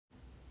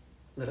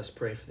Let us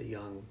pray for the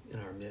young in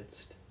our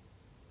midst,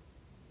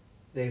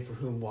 they for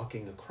whom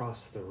walking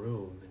across the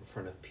room in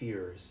front of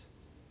peers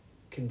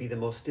can be the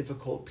most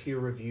difficult peer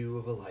review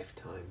of a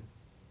lifetime.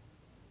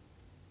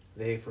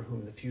 They for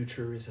whom the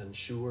future is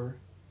unsure,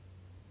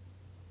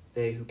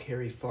 they who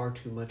carry far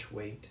too much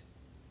weight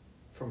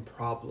from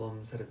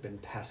problems that have been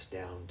passed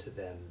down to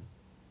them,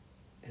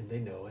 and they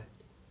know it.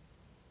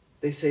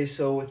 They say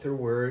so with their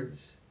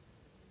words,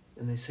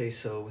 and they say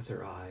so with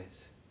their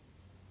eyes.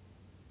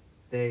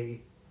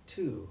 They,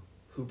 too,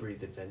 who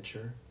breathe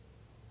adventure,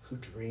 who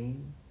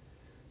dream,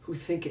 who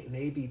think it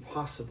may be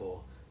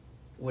possible,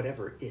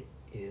 whatever it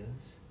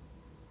is.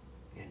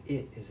 And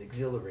it is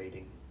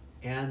exhilarating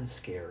and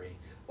scary,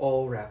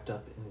 all wrapped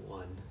up in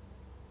one.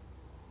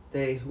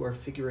 They who are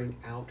figuring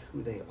out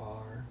who they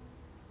are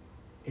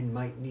and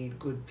might need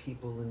good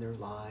people in their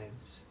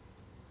lives.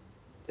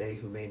 They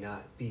who may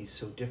not be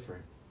so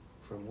different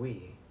from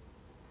we.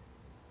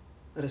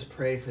 Let us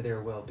pray for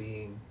their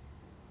well-being,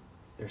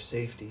 their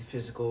safety,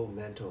 physical,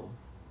 mental,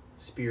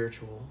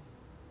 spiritual,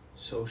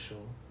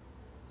 social,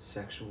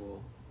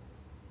 sexual.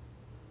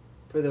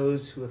 For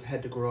those who have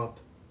had to grow up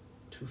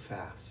too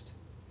fast.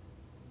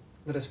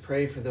 Let us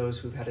pray for those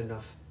who've had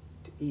enough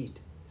to eat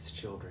as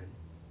children,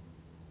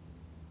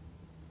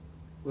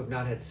 who have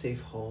not had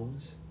safe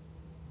homes,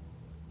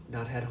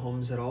 not had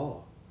homes at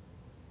all,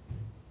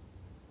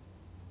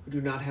 who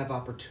do not have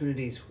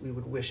opportunities we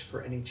would wish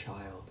for any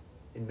child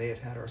and may have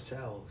had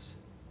ourselves,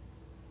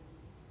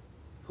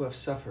 who have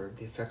suffered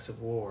the effects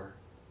of war,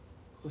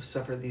 who have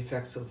suffered the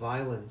effects of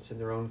violence in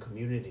their own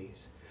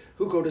communities,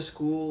 who go to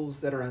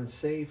schools that are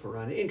unsafe or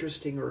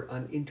uninteresting or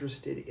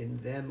uninterested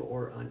in them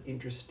or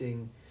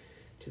uninteresting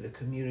to the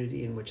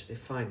community in which they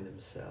find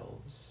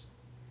themselves.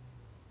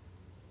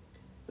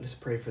 Let us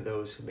pray for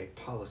those who make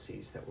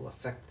policies that will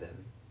affect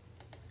them.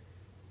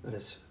 Let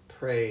us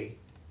pray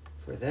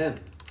for them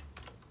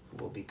who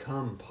will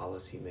become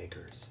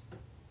policymakers,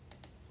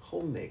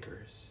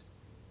 homemakers,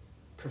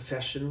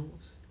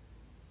 professionals,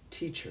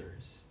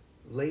 teachers,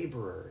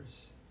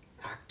 laborers,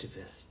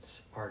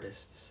 activists,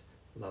 artists,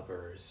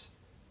 lovers,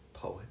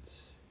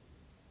 poets.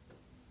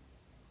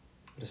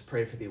 Let us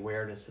pray for the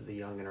awareness of the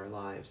young in our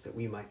lives, that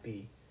we might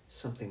be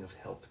something of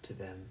help to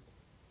them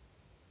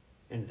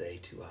and they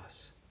to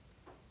us.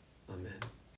 Amen.